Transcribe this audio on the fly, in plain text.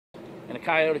and the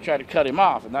coyote tried to cut him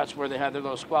off, and that's where they had their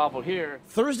little squabble here.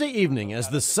 Thursday evening, as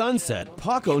the sun set,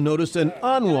 Paco noticed an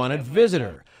unwanted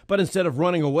visitor. But instead of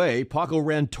running away, Paco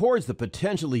ran towards the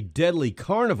potentially deadly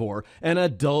carnivore, an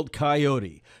adult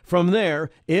coyote. From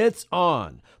there, it's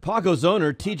on. Paco's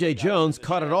owner, TJ Jones,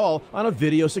 caught it all on a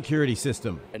video security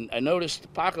system. And I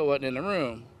noticed Paco wasn't in the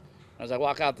room. As I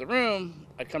walk out the room,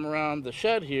 I come around the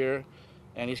shed here,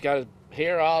 and he's got his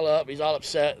hair all up, he's all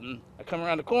upset, and I come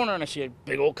around the corner and I see a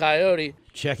big old coyote.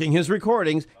 Checking his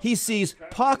recordings, he sees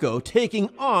Paco taking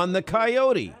on the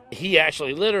coyote. He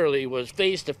actually literally was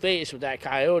face to face with that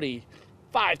coyote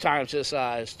 5 times his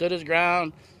size, stood his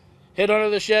ground, hid under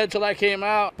the shed till I came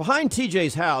out. Behind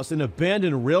TJ's house, an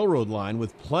abandoned railroad line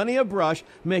with plenty of brush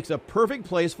makes a perfect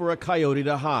place for a coyote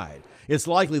to hide. It's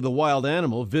likely the wild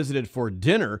animal visited for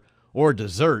dinner or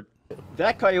dessert.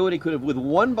 That coyote could have, with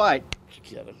one bite,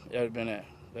 That would have been it.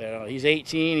 You know, he's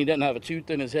 18, he doesn't have a tooth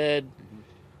in his head.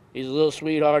 He's a little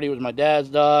sweetheart, he was my dad's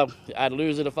dog. I'd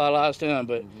lose it if I lost him,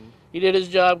 but he did his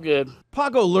job good.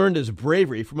 Paco learned his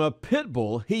bravery from a pit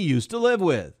bull he used to live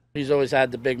with. He's always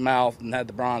had the big mouth and had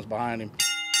the bronze behind him.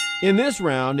 In this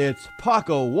round, it's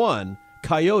Paco 1,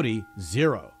 Coyote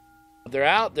 0. They're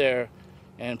out there,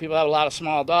 and people have a lot of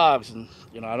small dogs, and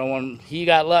I don't want. He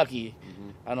got lucky.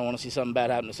 I don't want to see something bad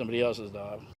happen to somebody else's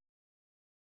dog.